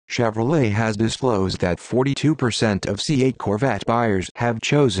Chevrolet has disclosed that 42% of C8 Corvette buyers have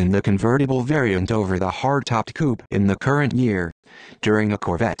chosen the convertible variant over the hardtop coupe in the current year. During a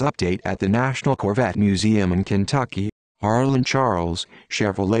Corvette update at the National Corvette Museum in Kentucky, Harlan Charles,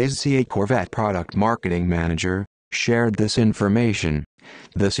 Chevrolet's C8 Corvette product marketing manager, shared this information.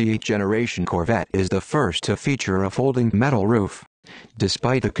 The C8 generation Corvette is the first to feature a folding metal roof.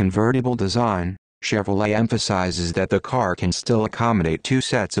 Despite the convertible design, Chevrolet emphasizes that the car can still accommodate 2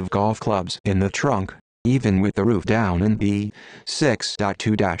 sets of golf clubs in the trunk, even with the roof down and the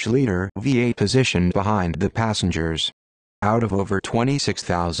 6.2-liter V8 positioned behind the passengers. Out of over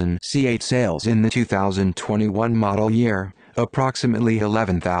 26,000 C8 sales in the 2021 model year, approximately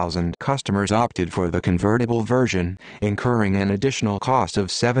 11,000 customers opted for the convertible version, incurring an additional cost of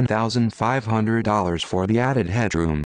 $7,500 for the added headroom.